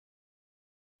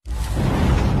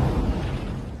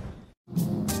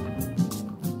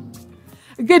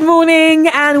Good morning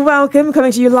and welcome.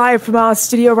 Coming to you live from our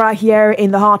studio right here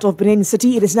in the heart of Benin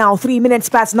City. It is now 3 minutes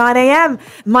past 9 a.m.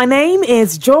 My name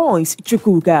is Joyce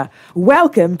Chukuka.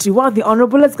 Welcome to what the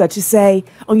Honorable has got to say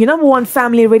on your number one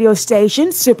family radio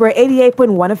station, Super 88.1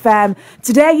 FM.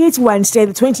 Today is Wednesday,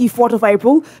 the 24th of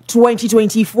April,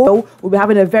 2024. We'll be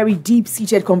having a very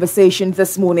deep-seated conversation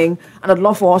this morning, and I'd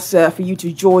love for us for you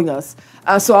to join us.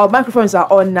 So our microphones are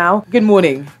on now. Good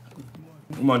morning.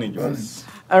 Good morning, Joyce.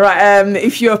 All right.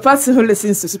 If you're a person who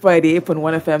listens to Super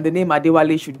 88.1 FM, the name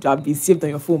Adewale should have been saved on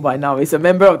your phone by now. It's a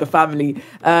member of the family.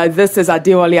 This is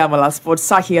Adewale Amala Sports,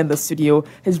 sat here in the studio.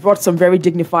 He's brought some very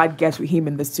dignified guests with him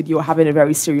in the studio, having a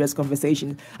very serious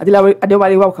conversation.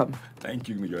 Adewale, welcome. Thank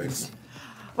you, Joyce.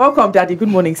 Welcome, Daddy. Good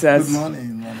morning, sirs. Good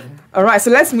morning. All right.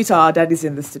 So let's meet our daddies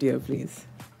in the studio, please.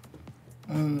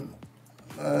 I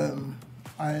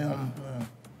am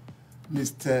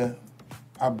Mr.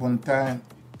 Abontain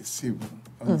Sibu.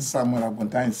 Samuel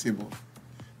Abontain Sibu,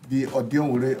 the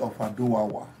Odionwure of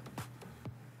Aduwawa.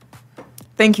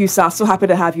 Thank you, sir. So happy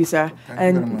to have you, sir.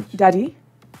 Thank you very much. Daddy?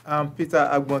 I'm Peter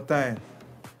Agbontain,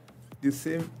 the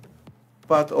same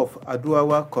part of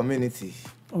Aduwawa community.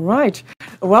 All right.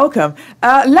 Welcome.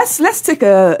 Let's take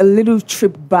a little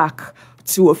trip back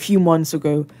to a few months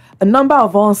ago. A number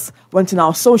of us went on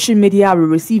our social media, we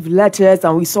received letters,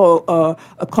 and we saw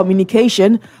a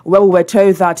communication where we were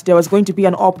told that there was going to be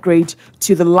an upgrade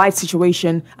to the light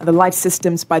situation and the light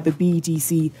systems by the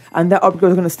BDC. And that upgrade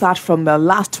was going to start from the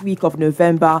last week of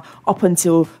November up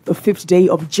until the 5th day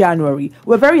of January.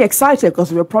 We're very excited because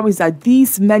we were promised that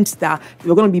these meant that there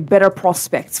were going to be better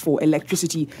prospects for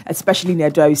electricity, especially in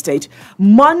Edo State.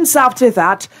 Months after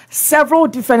that, several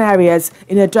different areas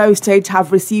in Edo State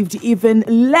have received even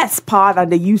less power than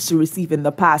they used to receive in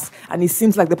the past, and it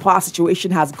seems like the power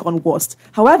situation has gone worse.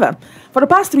 However, for the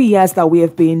past 3 years that we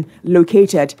have been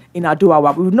located in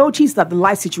Aduwawa, we've noticed that the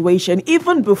light situation,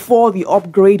 even before the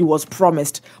upgrade was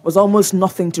promised, was almost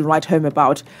nothing to write home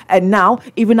about. And now,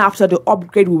 even after the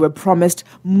upgrade we were promised,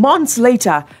 months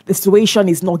later, the situation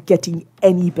is not getting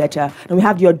any better. And we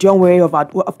have the Odionwure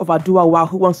of Aduwawa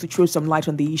who wants to throw some light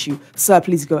on the issue. Sir,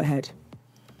 please go ahead.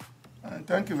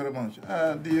 Thank you very much.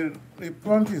 The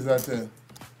point is that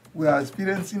we are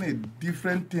experiencing a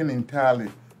different thing entirely.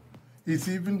 It's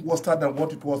even worse than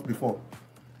what it was before.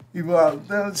 If we are,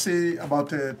 let's say, about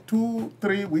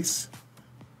 2-3 weeks,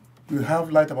 we have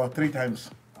light about 3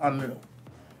 times. And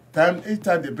each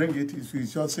time they bring it, it's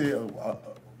just say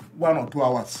 1 or 2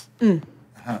 hours.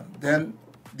 Then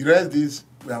the rest is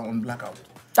we are on blackout.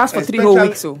 That's for 3 whole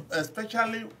weeks, so.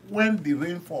 Especially when the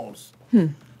rain falls.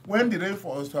 When the rain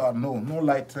falls, no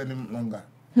light any longer.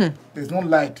 There's no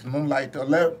light.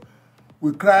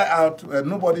 We cry out,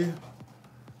 nobody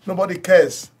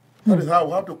cares. That is how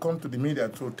we have to come to the media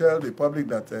to tell the public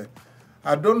that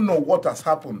I don't know what has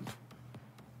happened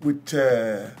with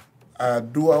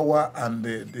Aduwawa and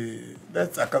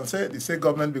I can say the state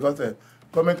government, because the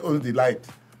government owns the light.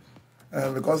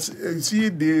 Because you see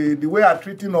the way are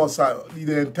treating us,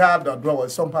 the entire Aduwawa,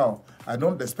 somehow I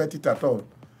don't respect it at all.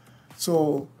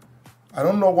 So I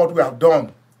don't know what we have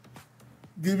done,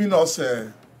 giving us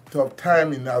tough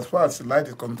time in as far as the light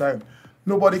is concerned.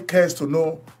 Nobody cares to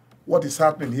know what is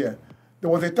happening here. There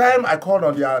was a time I called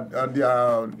on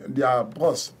their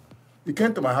boss. He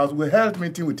came to my house. We held a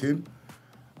meeting with him,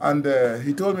 and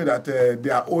he told me that they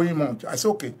are owing money. I said,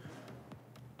 okay,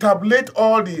 tabulate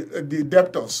all the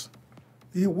debtors,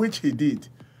 which he did.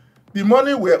 The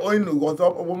money we are owing was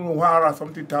up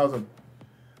 100-something thousand.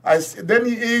 Then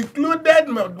he included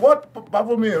what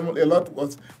baffled me a lot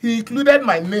was he included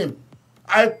my name.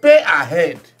 I pay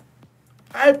ahead.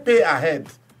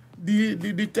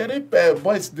 The tariff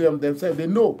boys themselves, they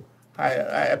know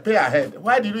I pay ahead.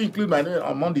 Why did you include my name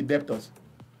among the debtors?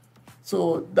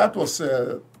 So that was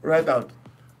right out.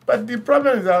 But the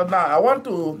problem is that now I want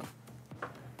to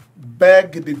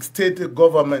beg the state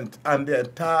government and the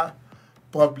entire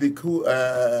public who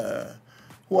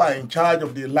are in charge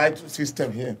of the light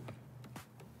system here.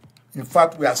 In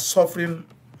fact, we are suffering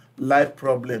light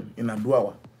problem in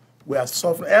Aduwawa. We are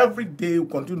suffering. Every day we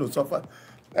continue to suffer.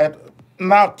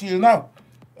 Till now,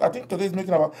 I think today is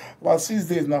making about 6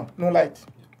 days now, no light.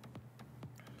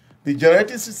 The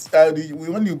generators,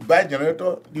 when you buy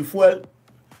generator, the fuel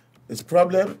is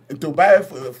problem. To buy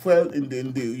fuel in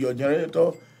your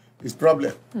generator is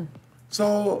problem.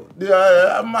 So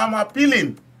I'm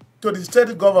appealing to the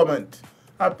state government,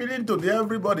 appealing to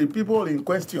everybody, people in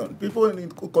question, people in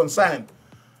concern,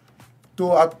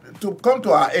 to come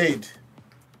to our aid.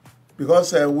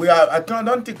 Because I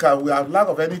don't think we have lack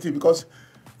of anything, because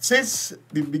since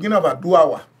the beginning of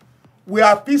Aduwawa, We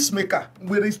are peacemaker.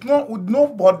 With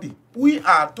nobody. We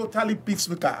are totally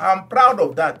peacemaker. I'm proud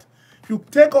of that. If you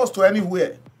take us to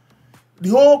anywhere, the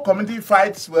whole community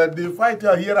fights, where they fight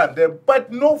here and there,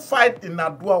 but no fight in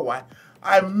Aduwawa.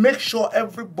 I make sure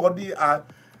everybody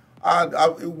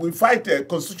we fight a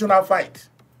constitutional fight.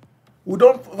 We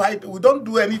don't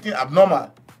do anything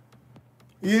abnormal.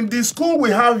 In the school we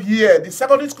have here, the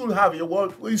secondary school we have here,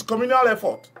 is communal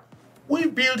effort. We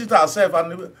built it ourselves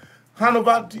and hand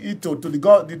over it to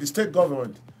the state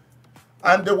government.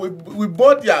 And we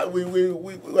bought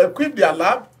we equipped their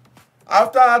lab.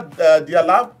 After their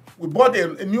lab, we bought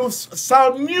a new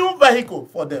vehicle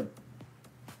for them.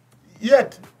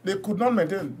 Yet they could not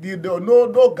maintain. There was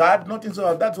no guard, nothing.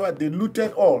 So that's why they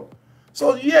looted all.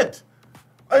 So yet,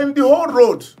 in the whole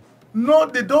road, no,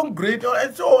 they don't grade.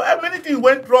 So many things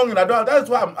went wrong in Aduwawa. That's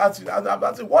why I'm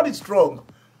asking, what is wrong?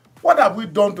 What have we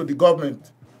done to the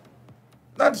government?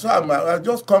 That's why I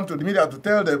just come to the media to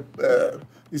tell the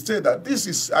state that this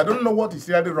is, I don't know what is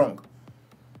really wrong.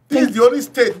 This is the only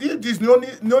state, this is the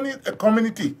only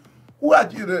community who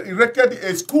has erected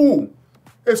a school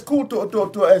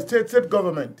to a state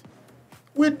government.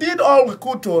 We did all we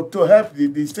could to help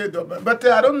the state government, but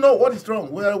I don't know what is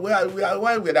wrong.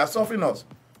 Why they are suffering us.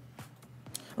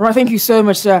 Right, thank you so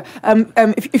much, sir.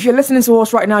 If you're listening to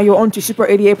us right now, you're on to Super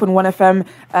 88.1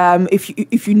 FM.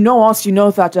 If you know us, you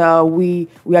know that we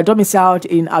are domiciled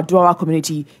in Aduwawa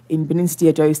community in Benin City,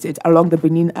 Edo State, along the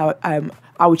Benin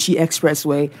Auchi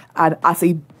Expressway. And as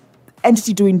a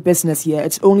entity doing business here,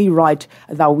 it's only right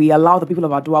that we allow the people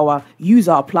of Aduwawa use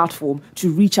our platform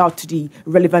to reach out to the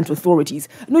relevant authorities.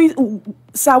 No,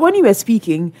 sir, when you were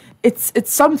speaking, it's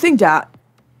something that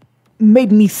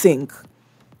made me think.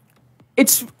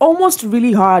 It's almost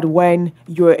really hard when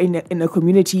you're in a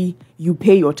community, you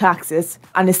pay your taxes,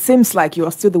 and it seems like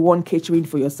you're still the one catering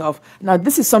for yourself. Now,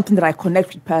 this is something that I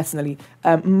connect with personally.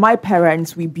 My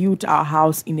parents, we built our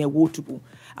house in a Wotubu.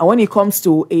 And when it comes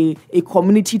to a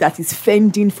community that is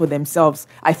fending for themselves,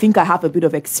 I think I have a bit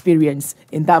of experience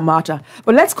in that matter.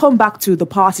 But let's come back to the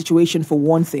power situation for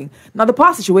one thing. Now, the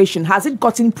power situation, has it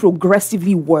gotten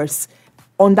progressively worse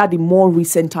under the more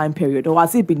recent time period, or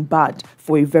has it been bad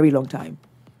for a very long time?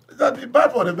 It has been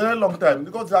bad for a very long time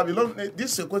because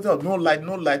this is a question of no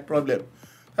light problem.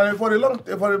 And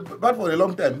bad for a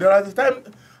long time. There was a time,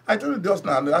 I told you just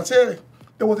now, I said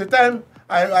there was a time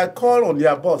I called on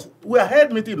their boss. We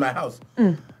had meeting in my house.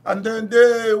 And then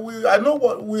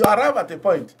we arrived at a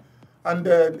point, and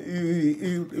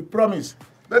he promised.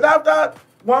 But after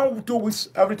 1-2 weeks,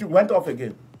 everything went off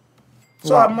again.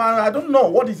 So wow. I don't know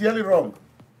what is really wrong.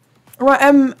 Right,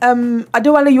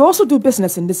 Adewale, you also do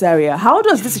business in this area. How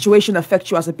does this situation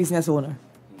affect you as a business owner?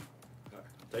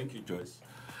 Thank you, Joyce.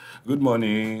 Good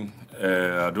morning,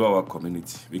 Aduwawa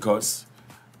community. Because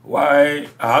why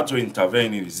I had to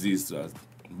intervene is this.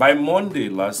 By Monday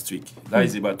last week, that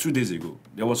is about 2 days ago,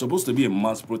 there was supposed to be a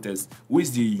mass protest which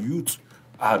the youth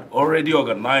had already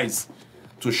organized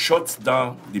to shut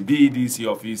down the BEDC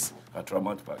office at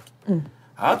Ramat Park.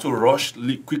 I had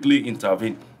to quickly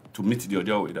intervene to meet the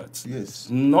order with that. Yes.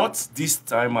 Not this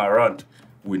time around.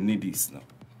 We need this now.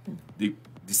 The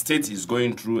state is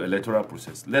going through electoral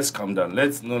process. Let's calm down.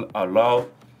 Let's not allow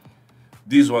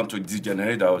this one to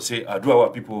degenerate. I would say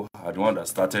Aduwawa people are the one that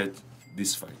started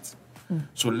this fight.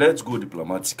 So let's go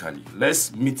diplomatically.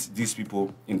 Let's meet these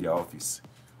people in their office.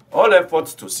 All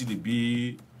efforts to see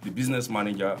the business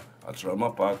manager at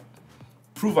Ramat Park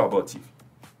prove abortive.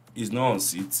 He's not on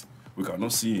seat. We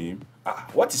cannot see him.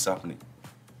 What is happening?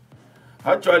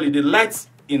 Actually, the lights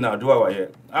in Aduwawa here,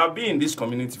 I've been in this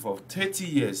community for 30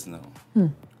 years now.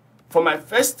 For my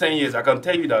first 10 years, I can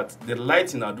tell you that the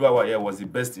light in Aduwawa here was the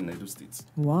best in Edo State.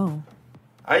 Wow.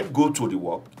 I go to the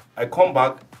work. I come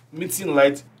back, meeting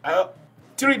light.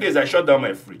 3 days, I shut down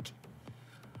my fridge.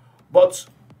 But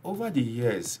over the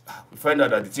years, we find out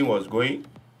that the thing was going.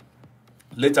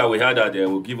 Later, we heard that they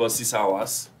will give us 6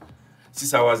 hours.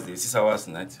 6 hours day, 6 hours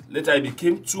night. Later, it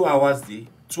became 2 hours day,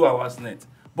 2 hours night.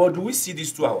 But do we see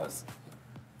these 2 hours?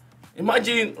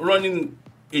 Imagine running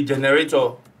a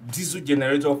generator, diesel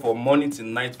generator for morning to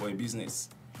night for a business.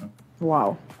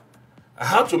 Wow. I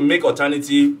had to make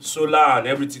alternative, solar and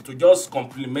everything to just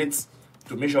complement,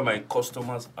 to make sure my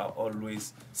customers are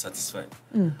always satisfied.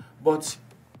 But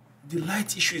the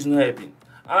light issue is not helping.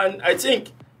 And I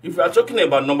think if we are talking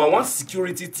about number one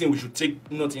security thing we should take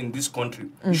note in this country,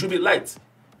 it should be light.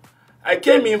 I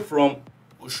came in from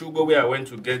Oshugo where I went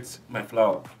to get my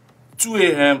flour. 2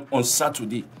 a.m. on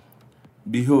Saturday.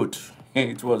 Behold,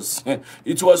 it was,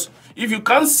 if you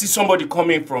can't see somebody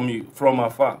coming from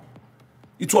afar,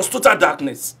 it was total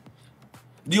darkness.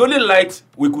 The only light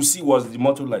we could see was the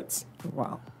motor lights.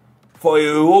 Wow. for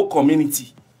a whole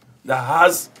community that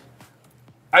has,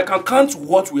 I can count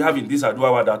what we have in this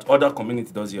Aduwawa that other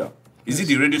community does here. Is it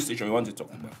the radio station you want to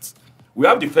talk about? We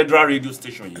have the federal radio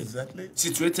station here. Exactly.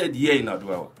 Situated here in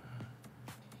Aduwawa.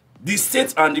 The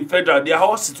state and the federal, they are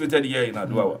all situated here in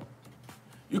Aduwawa.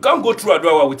 You can't go through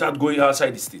Aduwawa without going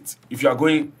outside the state if you are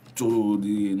going to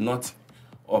the north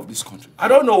of this country. I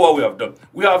don't know what we have done.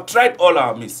 We have tried all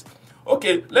our means.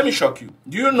 Okay, let me shock you.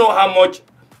 Do you know how much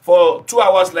for 2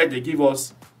 hours like they give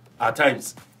us at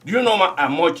times? Do you know how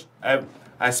much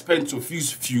I spent to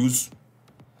fuse?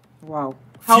 Wow.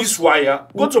 Fuse wire.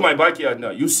 Go to my backyard now.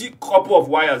 You see a couple of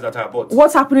wires that I bought.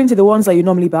 What's happening to the ones that you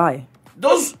normally buy?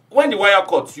 Those, when the wire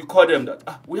cuts, you call them that,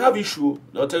 we have issue.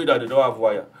 They'll tell you that they don't have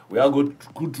wire. We are going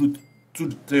to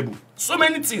the table. So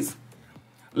many things.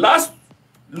 Last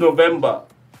November,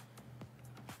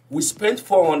 we spent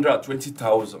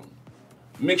 420,000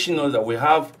 making sure that we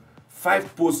have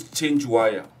 5 post change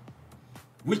wire,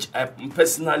 which I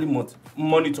personally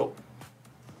monitor.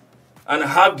 And I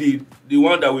have the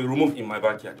one that we remove in my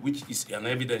backyard, which is an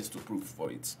evidence to prove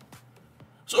for it.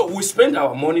 So we spend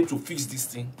our money to fix this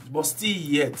thing, but still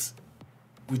yet,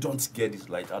 we don't get it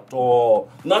light at all.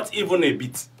 Not even a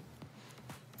bit.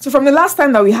 So from the last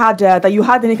time that we had, that you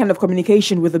had any kind of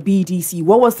communication with the BDC,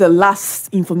 what was the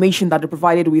last information that they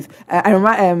provided with? I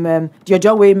remember the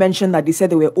Aduwawa mentioned that they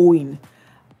said they were owing.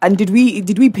 And did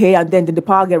we pay and then did the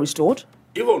power get restored?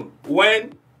 Even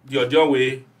when the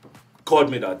Aduwawa called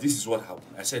me that this is what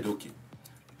happened, I said, okay,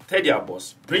 tell their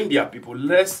boss, bring their people,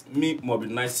 let's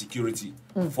mobilize security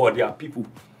for their people.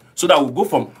 So that we'll go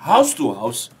from house to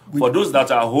house for those that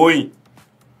are owing,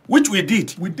 which we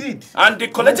did. We did. And they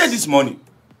collected this money,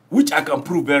 which I can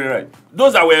prove very right.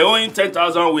 Those that were owing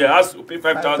 10,000, we asked to pay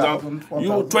 5,000.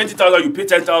 You 20,000, you pay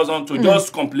 10,000 to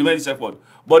just complement this effort.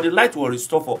 But the light was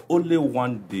restored for only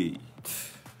 1 day.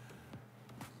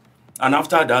 And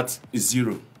after that, it's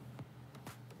zero.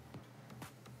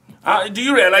 Do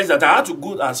you realize that I had to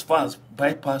go as far as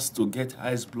bypass to get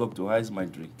ice block to ice my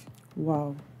drink?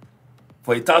 Wow.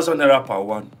 For 1,000 naira per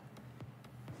one.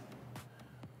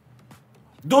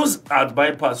 Those at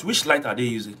bypass, which light are they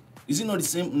using? Is it not the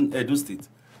same in Edo State?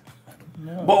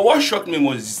 No. But what shocked me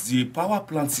was the power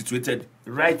plant situated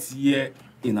right here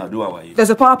in Aduwawa. There's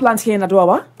a power plant here in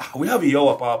Aduwawa? We have a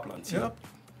Yawa power plant here. Yep.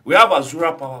 We have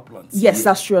Azura power plant. Yes, here.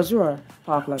 that's true, Azura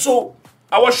power plant. So,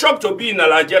 I was shocked to be in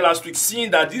Alaje last week,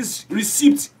 seeing that this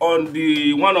receipt on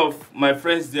the one of my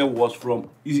friends there was from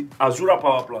Azura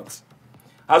power plant.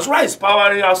 Azura is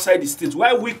powering outside the state.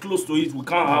 Why we close to it, we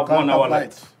can't have 1 hour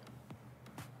light.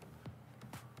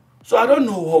 So I don't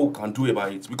know what we can do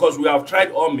about it, because we have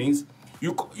tried all means.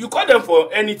 You call them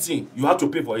for anything, you have to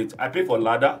pay for it. I pay for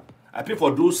ladder, I pay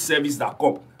for those services that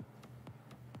come.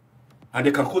 And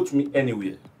they can quote me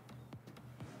anywhere.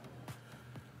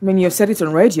 I mean, you've said it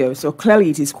on radio, so clearly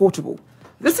it is quotable.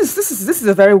 This is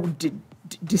a very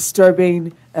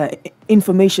disturbing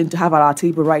information to have at our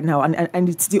table right now, and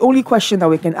it's the only question that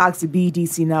we can ask the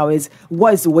BDC now is,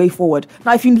 what is the way forward?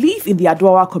 Now, if you live in the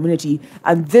Aduwawa community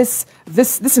and this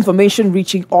information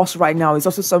reaching us right now is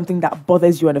also something that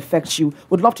bothers you and affects you,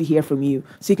 would love to hear from you.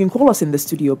 So you can call us in the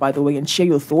studio, by the way, and share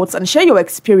your thoughts and share your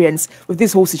experience with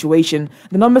this whole situation.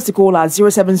 The numbers to call are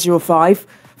 0705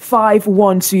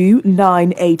 512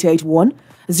 9881,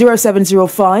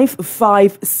 0705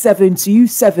 572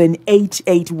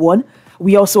 7881.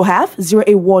 We also have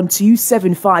 0812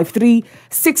 753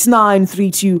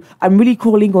 6932. I'm really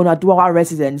calling on Aduwawa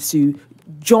residents to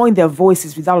join their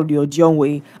voices with Audio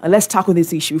Aduwawa, and let's tackle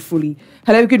this issue fully.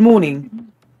 Hello, good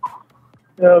morning.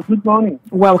 Good morning.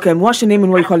 Welcome. What's your name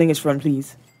and where are you calling us from,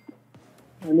 please?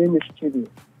 My name is Chidi.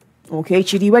 Okay,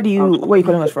 Chidi, where are you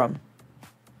calling us from?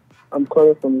 I'm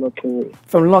calling from Lucky Way.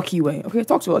 From Lucky Way. Okay,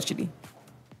 talk to us, Chidi.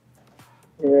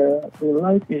 Yeah, the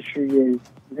life issue here is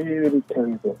really, really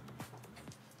terrible.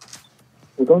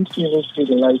 We don't even see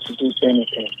the light to do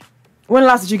anything. When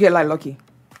last did you get light, Lucky?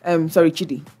 Sorry,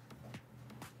 Chidi.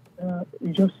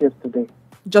 Just yesterday.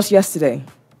 Just yesterday?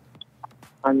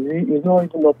 And it's not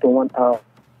even up to 1 hour.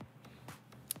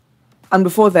 And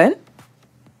before then?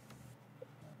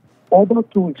 Over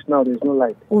 2 weeks now, there's no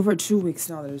light. Over 2 weeks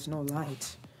now, there's no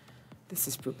light. This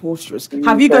is preposterous.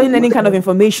 Have you gotten any kind of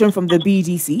information from the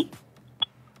BDC?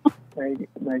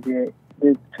 My dear,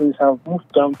 since I've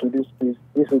moved down to this place,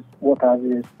 this is what I've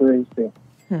been experiencing.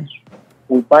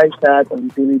 We buy card on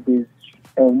daily basis,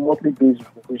 monthly basis.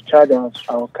 We charge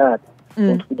our card,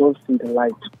 but we don't see the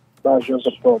light. That's just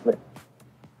a problem.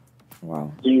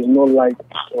 Wow. There is no light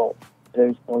at all. There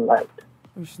is no light.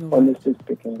 Honestly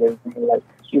speaking, there is no light.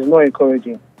 It's not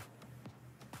encouraging.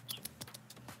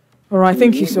 All right,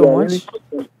 thank you so much.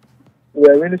 We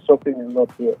are really suffering a lot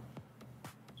here.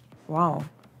 Wow.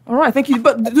 All right, thank you.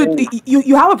 But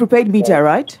you have a prepaid meter,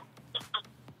 right?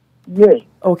 Yes.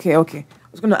 Okay. I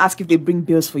was going to ask if they bring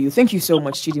bills for you. Thank you so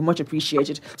much, Chidi. Much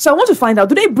appreciated. So I want to find out,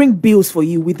 do they bring bills for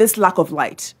you with this lack of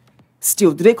light?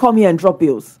 Still, do they come here and drop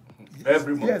bills?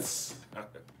 Every month. Yes.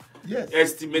 Yes.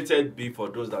 Estimated B for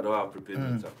those that don't have prepaid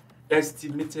meter.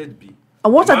 Estimated B.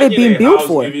 And what are they being billed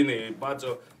for? Giving a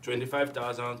battle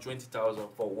 25,000, 20,000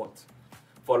 for what?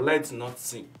 For lights not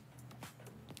seen.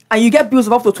 And you get bills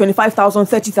of up to 25,000,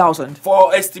 30,000?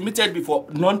 For estimated B for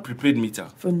non-prepaid meter.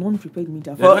 For non-prepaid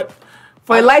meter. Yeah,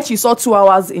 For a light you saw 2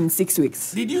 hours in 6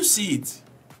 weeks. Did you see it?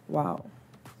 Wow.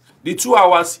 The 2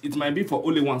 hours, it might be for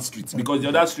only one street because the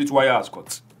other street wire has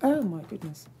cut. Oh my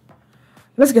goodness.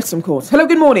 Let's get some calls. Hello,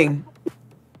 good morning.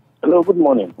 Hello, good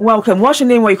morning. Welcome. What's your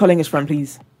name? Where are you calling us from,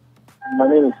 please? My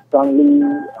name is Stanley.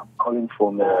 I'm calling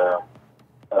from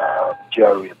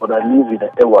GRA, but I live in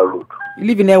Ewa Road. You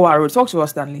live in Ewa Road. Talk to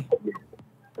us, Stanley.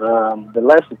 The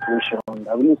life situation,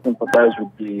 I really sympathize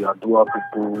with the Aduwawa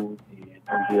people, the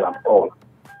NG and all.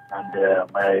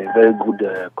 And my very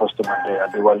good customer there,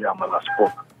 Adewale Amala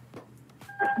spoke.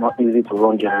 It's not easy to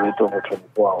run generator for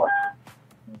 24 hours.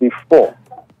 Before,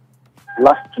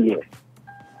 last year,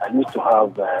 I used to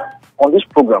have, on this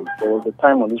program, there was a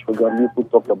time on this program people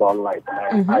talked about light.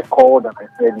 And I called and I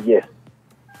said, yes,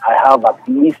 I have at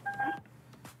least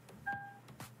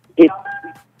 8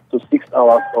 to 6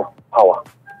 hours of power.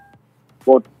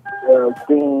 But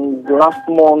since last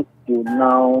month till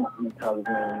now, it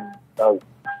has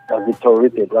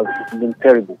deteriorated. It's been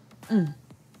terrible.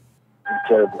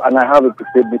 Terrible. And I have a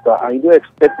prepaid meter. And you don't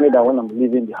expect me that when I'm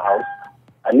leaving the house,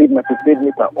 I leave my prepaid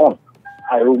meter on.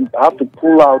 I have to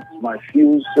pull out my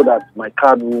fuse so that my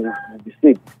card will be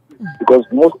saved. Because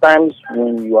most times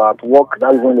when you are at work,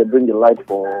 that's when they bring the light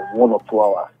for 1 or 2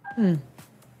 hours.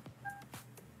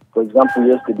 For example,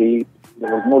 yesterday,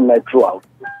 there was no light throughout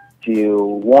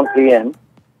till 1 a.m.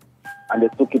 and they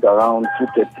took it around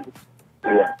 2:30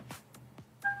 a.m.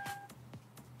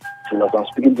 So as I'm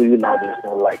speaking to you now, there's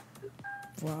no light.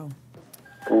 Wow.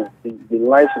 So the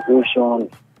light situation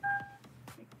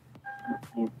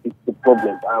is the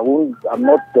problem. I'm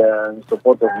not in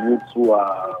support of youths who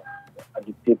are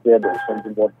agitated or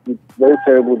something, but it's very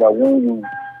terrible that when you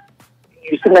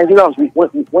see Nigerians,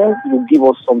 when you give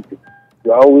us something,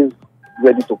 we are always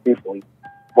ready to pay for it.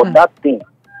 But that thing,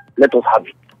 let us have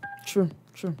it. True.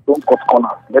 Don't cut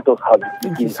corners. Let us have it.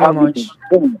 Thank you so much.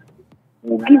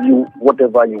 We'll give you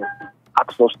whatever you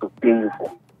ask us to pay you for.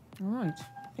 All right.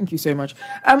 Thank you so much.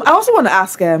 I also want to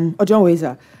ask Ojon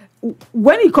Weza,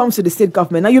 when it comes to the state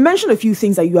government, now you mentioned a few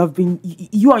things that you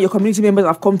and your community members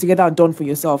have come together and done for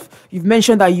yourself. You've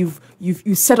mentioned that you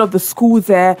set up the school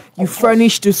there, you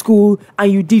furnished the school,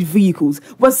 and you did vehicles.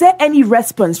 Was there any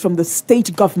response from the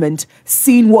state government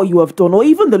seeing what you have done, or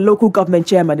even the local government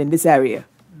chairman in this area?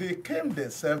 They came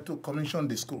themselves to commission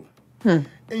the school.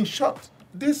 In short,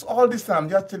 all this time,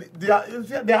 they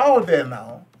are all there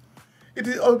now.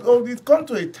 It come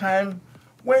to a time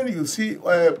when you see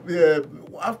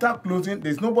after closing,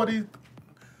 there's nobody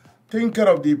taking care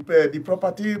of the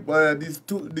property,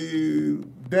 the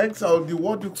decks or the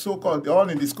what you so called, they're all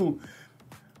in the school.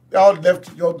 They all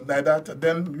left like that.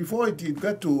 Then before it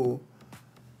get to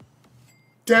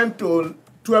 10 to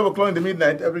 12 o'clock in the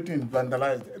midnight, everything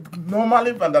vandalized.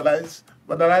 Normally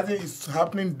vandalizing is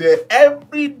happening there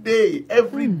every day.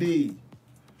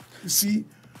 You see,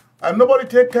 and nobody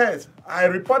take care. I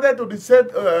reported to the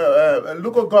state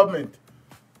local government.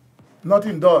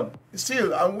 Nothing done.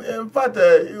 Still, in fact,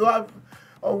 they all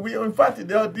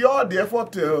the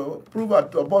effort to prove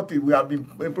about it, we have been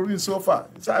improving so far.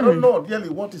 So I don't know really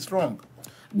what is wrong.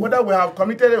 Whether we have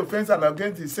committed offense and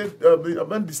against the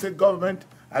state government,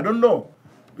 I don't know.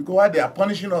 Because why they are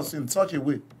punishing us in such a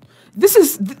way. This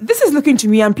is looking to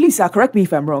me, and please, sir, correct me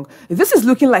if I'm wrong. This is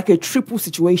looking like a triple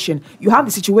situation. You have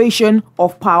the situation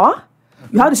of power.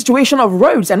 You have the situation of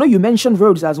roads. I know you mentioned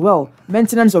roads as well.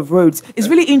 Maintenance of roads. It's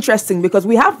really interesting because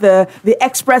we have the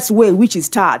expressway, which is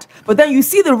tarred. But then you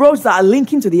see the roads that are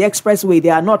linking to the expressway, they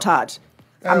are not tarred.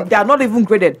 They are not even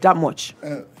graded that much.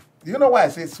 Do you know why I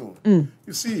say so?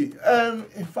 You see,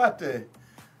 in fact,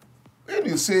 when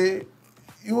you say,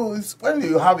 when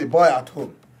you have a boy at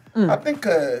home, I think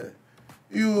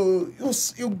you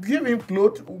give him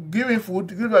clothes, give him food,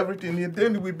 give everything, and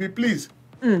then he will be pleased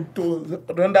to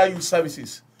render you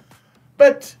services.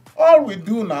 But all we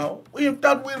do now, if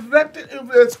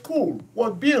a school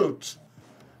was built,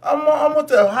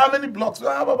 almost how many blocks? We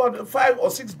have about 5 or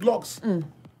 6 blocks.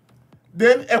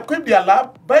 Then equip their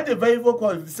lab, buy the vehicle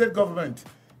called the state government.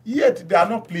 Yet they are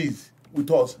not pleased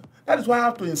with us. That is why I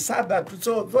have to insert that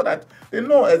so that they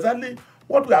know exactly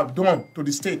what we have done to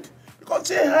the state. Because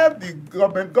they help the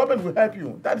government. Government will help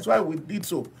you. That is why we did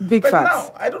so. Big but facts.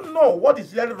 now, I don't know what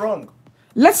is really wrong.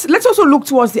 Let's also look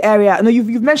towards the area. Now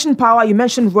you've mentioned power, you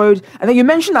mentioned road, and then you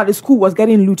mentioned that the school was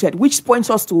getting looted, which points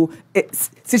us to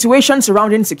situations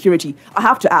surrounding security. I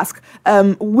have to ask,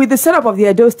 with the setup of the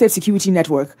Edo State Security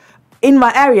Network, in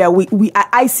my area,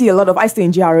 I stay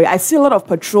in GRA, I see a lot of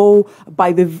patrol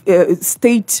by the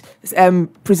state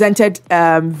presented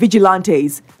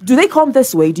vigilantes. Do they come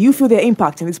this way? Do you feel their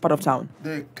impact in this part of town?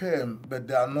 They came, but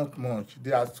they are not much.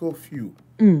 They are so few.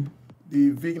 The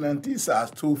vigilantes are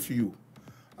so few.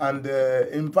 And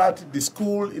in fact, the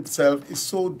school itself is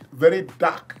so very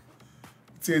dark.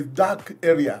 It's a dark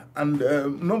area, and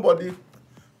nobody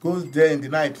goes there in the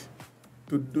night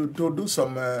to do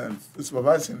some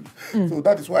supervising. So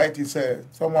that is why it is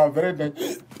somehow very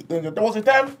dangerous. There was a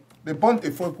time they burnt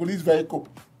a police vehicle.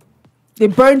 They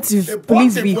burnt the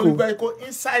police vehicle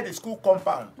inside the school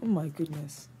compound. Oh my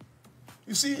goodness.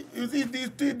 You see,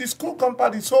 the school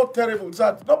compound is so terrible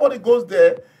that nobody goes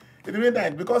there in the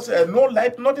midnight because no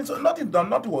light, nothing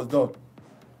was done.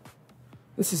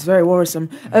 This is very worrisome.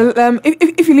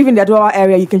 If you live in the Aduwawa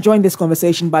area, you can join this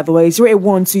conversation, by the way.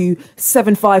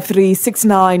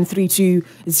 0812-753-6932,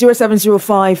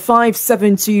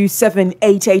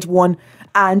 0705-572-7881,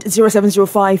 and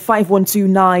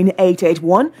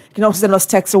 0705-512-9881. You can also send us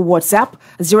text or WhatsApp,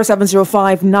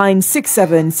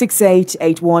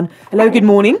 0705-967-6881. Hello, good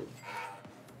morning.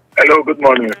 Hello, good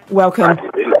morning. Welcome.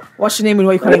 What's your name and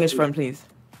where are you calling us from, please?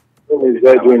 My name is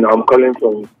Edwin. I'm calling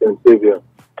from St. Xavier.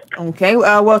 Okay,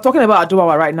 we're talking about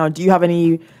Aduwawa right now. Do you have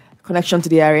any connection to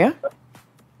the area?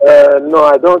 No,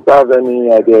 I don't have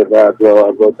any idea about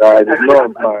Aduwawa, but I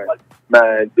know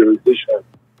my jurisdiction.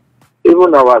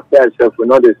 Even our side self will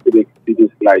not see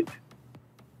this light.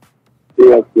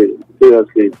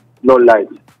 Seriously, no light.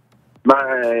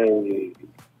 My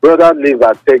brother lives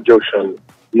at Tech Junction.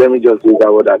 Let me just use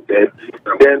that word I said.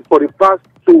 Then for the past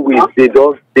 2 weeks, they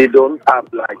don't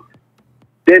have light.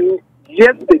 Then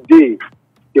yesterday,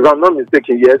 if I'm not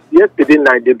mistaken, yesterday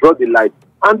night they brought the light.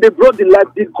 And they brought the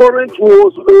light, the current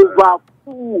was over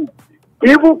full.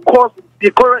 Even cost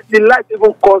the light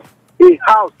even cost a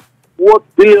house worth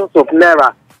billions of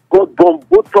naira. Got burned,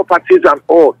 both properties and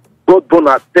all got burned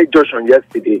at Tech Junction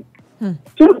yesterday.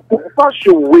 So people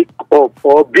should wake up,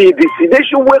 or BDC, they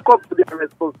should wake up to their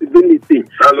responsibility.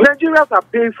 Nigerians are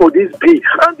paying for this bill,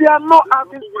 and they are not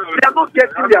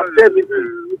getting their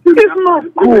services. It's not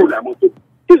good.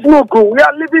 It's not good. We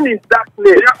are living in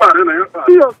darkness.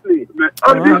 Seriously.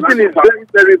 And this thing is very,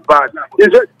 very bad.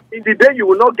 It's just, in the day you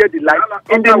will not get the light.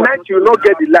 In the night you will not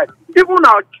get the light. Even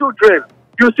our children,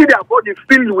 you see their body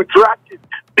filled with rashes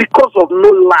because of no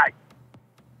light.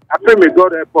 I pray may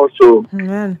God help us.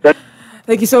 Amen.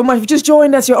 Thank you so much. If you just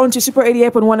joined us, you're on to Super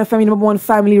 88.1 FM, number one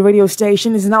family radio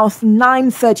station. It's now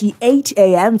 9:38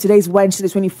 a.m. Today's Wednesday,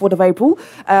 the 24th of April.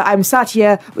 I'm sat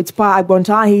here with Pa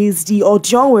Agbonta. He's the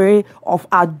Ojonwe of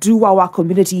Aduwawa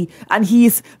community, and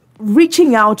he's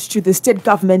reaching out to the state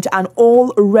government and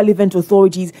all relevant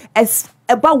authorities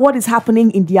about what is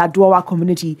happening in the Aduwawa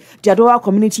community. The Aduwawa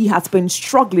community has been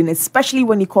struggling, especially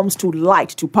when it comes to light,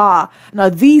 to power. Now,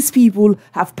 these people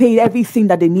have paid everything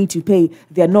that they need to pay.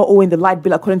 They are not owing the light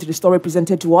bill according to the story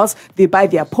presented to us. They buy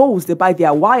their poles, they buy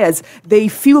their wires, they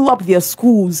fill up their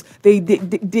schools, they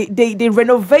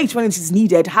renovate when it is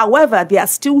needed. However, they are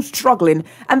still struggling,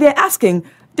 and they're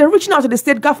reaching out to the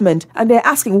state government, and they're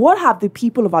asking, what have the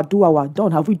people of Aduwawa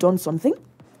done? Have we done something?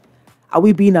 Are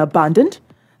we being abandoned?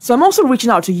 So I'm also reaching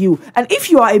out to you. And if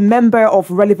you are a member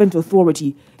of relevant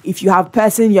authority, if you're a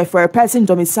person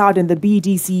domiciled in the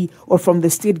BDC or from the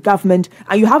state government,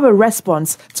 and you have a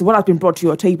response to what has been brought to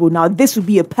your table, now this would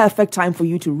be a perfect time for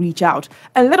you to reach out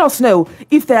and let us know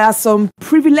if there are some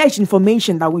privileged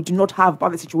information that we do not have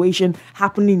about the situation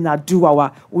happening in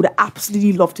Aduwawa. We would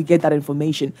absolutely love to get that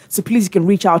information. So please, you can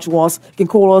reach out to us. You can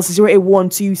call us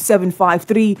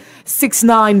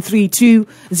 0812-753-6932,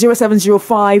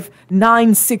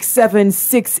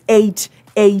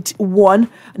 0705-967-6881,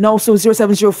 and also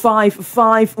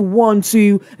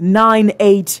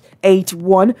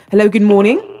 0705-512-9881. Hello, good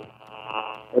morning.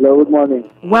 Hello, good morning.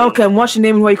 Welcome. What's your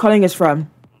name and where are you calling us from?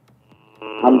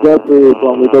 I'm Jeffrey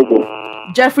from Idogbo.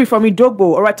 Jeffrey from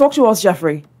Idogbo. All right, talk to us,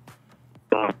 Jeffrey.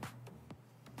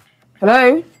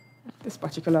 Hello? This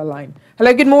particular line.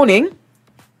 Hello, good morning.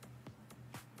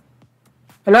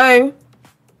 Hello?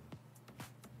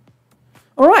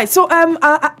 All right, so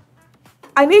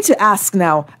I need to ask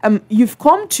now, you've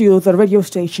come to the radio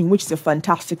station, which is a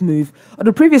fantastic move.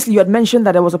 Although previously you had mentioned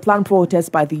that there was a planned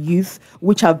protest by the youth,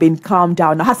 which have been calmed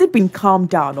down. Now, has it been calmed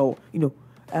down or,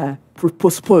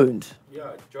 postponed?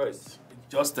 Yeah, Joyce,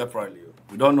 just temporarily.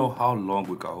 we don't know how long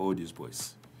we can hold these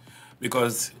boys.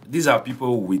 Because these are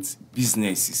people with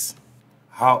businesses.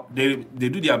 How they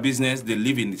do their business, they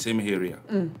live in the same area.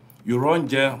 You run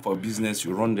jam for business,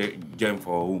 you run the jam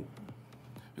for who?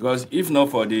 Because if not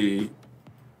for the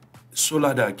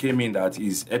solar that came in that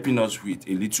is helping us with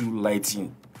a little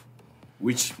lighting,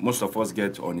 which most of us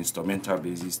get on instrumental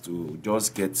basis to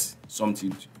just get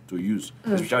something to use,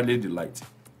 especially the light,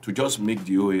 to just make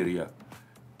the whole area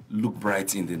look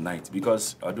bright in the night.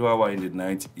 Because Aduwawa in the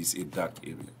night is a dark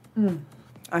area.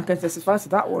 I can testify to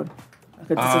that one.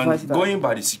 And going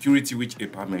by the security which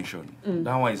Epa mentioned,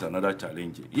 that one is another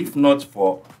challenge. If not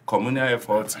for communal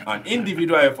efforts and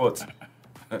individual efforts,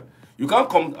 you can't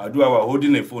come to Aduwawa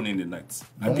holding a phone in the night.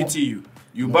 No. I pity you.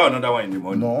 You buy another one in the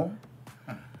morning. No.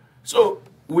 So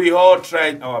we all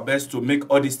tried our best to make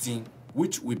all these things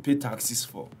which we pay taxes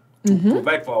for, to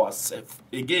provide for ourselves.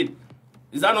 Again,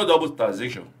 is that not double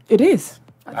taxation? It is.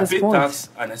 I pay tax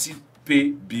and I still pay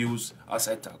bills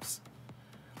outside tax.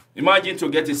 Imagine to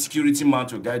get a security man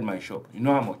to guide my shop. You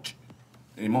know how much?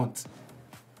 A month.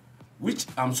 Which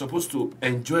I'm supposed to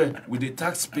enjoy with the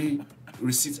tax pay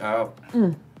receipts I have.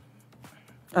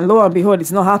 And lo and behold,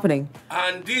 it's not happening.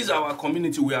 And this is our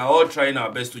community. We are all trying our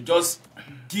best to just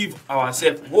give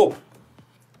ourselves hope.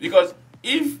 Because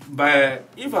if I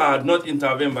had not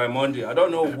intervened by Monday, I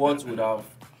don't know what would have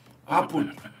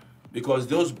happened. Because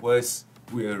those boys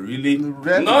were really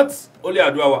not only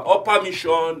Aduwawa, Upper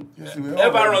Mission,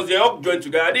 everyone, they all joined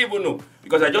together. I didn't even know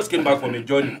because I just came back from a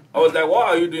journey. I was like, what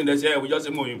are you doing? They said, we just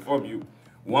inform you.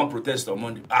 We want protest on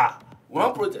Monday. We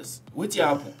want protest. What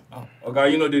happened?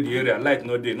 Okay, you know the area, light,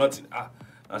 no day, nothing.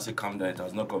 I said, calm down, it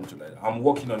has not come to light. I'm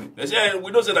working on it. They said,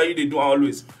 we don't say that you do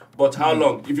always. But how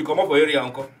long? If you come up for area,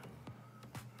 uncle.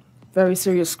 Very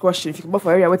serious question. If you come up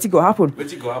for area, what's it going to happen?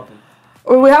 What's it going to happen?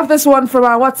 We have this one from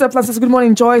our WhatsApp line. Says, good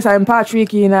morning, Joyce. I'm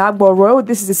Patrick in Agbo Road.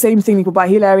 This is the same thing in Kuba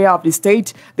Hill area of the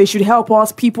state. They should help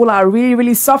us. People are really,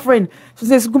 really suffering. So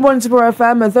says, good morning, Super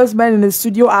FM. And those men in the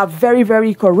studio are very,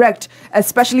 very correct,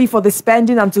 especially for the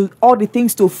spending and to all the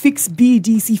things to fix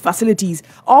BDC facilities.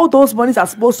 All those monies are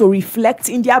supposed to reflect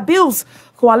in their bills.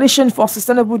 Coalition for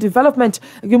Sustainable Development.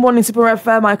 Good morning, Super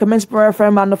FM. I commend Super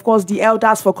FM and, of course, the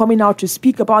elders for coming out to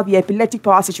speak about the epileptic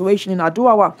power situation in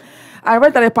Aduwawa. I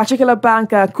read that a particular bank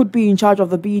could be in charge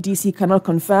of the BDC, cannot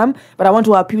confirm, but I want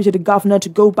to appeal to the governor to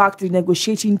go back to the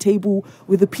negotiating table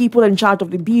with the people in charge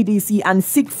of the BDC and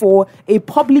seek for a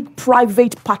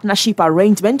public-private partnership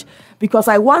arrangement, because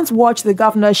I once watched the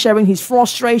governor sharing his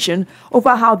frustration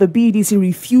over how the BDC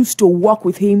refused to work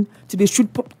with him to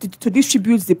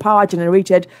distribute the power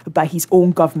generated by his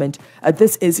own government.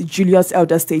 This is Julius,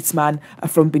 elder statesman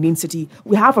from Benin City.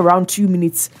 We have around 2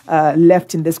 minutes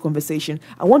left in this conversation.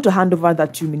 I want to hand over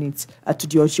that 2 minutes to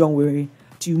George Youngwere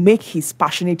to make his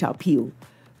passionate appeal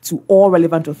to all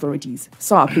relevant authorities.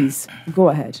 Sir, please, go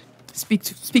ahead.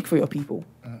 Speak for your people.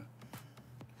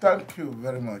 Thank you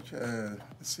very much.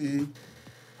 See,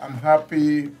 I'm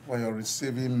happy for your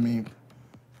receiving me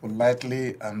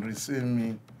politely and receiving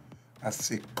me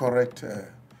as a correct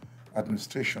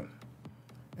administration.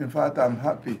 In fact, I'm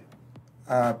happy.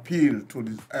 I appeal to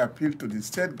the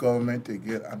state government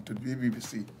again and to the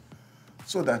BBC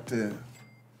so that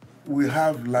we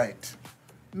have light.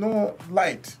 No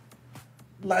light.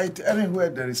 Light, anywhere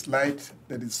there is light,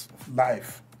 there is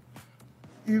life.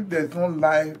 If there's no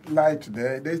light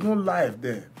there's no life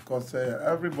there, because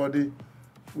everybody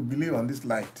will believe on this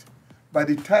light. By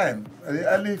the time, the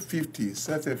early 50s,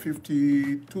 let's say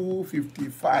 52,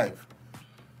 55,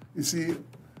 you see,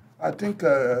 I think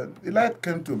the light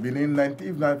came to Benin,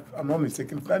 if I'm not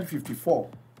mistaken, 1954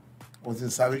 was the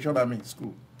Salvation Army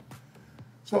School.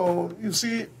 So, you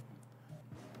see,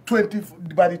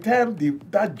 by the time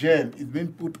that gen is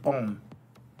being put on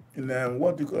in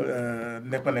what we call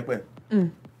Nepe,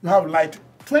 you have light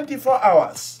 24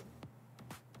 hours.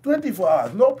 24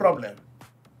 hours, no problem.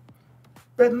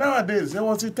 But nowadays, there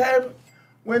was a time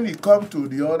when it come to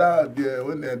the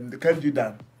Kenji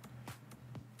Dam,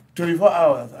 24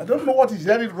 hours. I don't know what is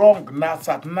very wrong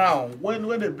now.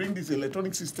 When they bring this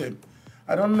electronic system,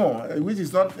 I don't know, which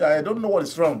is not, I don't know what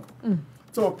is wrong.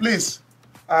 So please,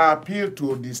 I appeal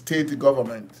to the state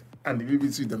government and the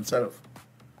BBC themselves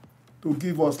to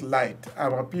give us light.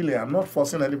 I'm appealing, I'm not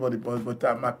forcing anybody, but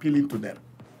I'm appealing to them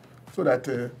so that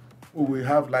we will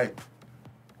have light.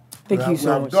 Thank you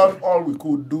so much. We have done all we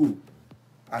could do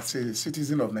as a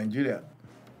citizen of Nigeria,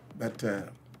 but the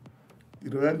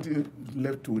rent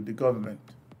left with the government.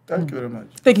 Thank you very much.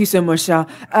 Thank you so much, sir.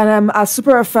 And as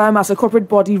Superfm, as a corporate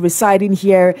body residing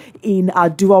here in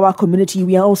Aduwawa community,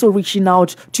 we are also reaching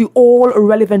out to all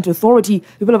relevant authority.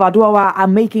 People of Aduwawa are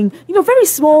making, very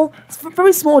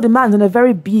small demands and a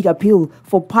very big appeal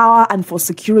for power and for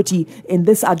security in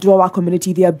this Aduwawa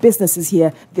community. There are businesses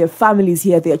here, there are families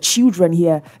here, there are children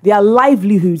here, there are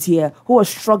livelihoods here who are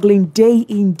struggling day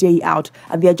in, day out,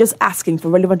 and they are just asking for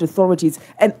relevant authorities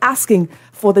and asking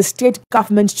for the state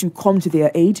government to come to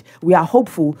their aid. We are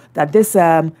hopeful that this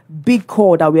big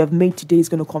call that we have made today is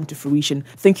going to come to fruition.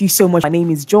 Thank you so much. My name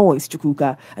is Joyce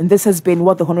Chukuka, and this has been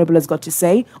What the Honorable has got to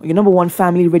say on your number one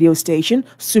family radio station,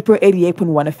 Super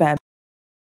 88.1 FM.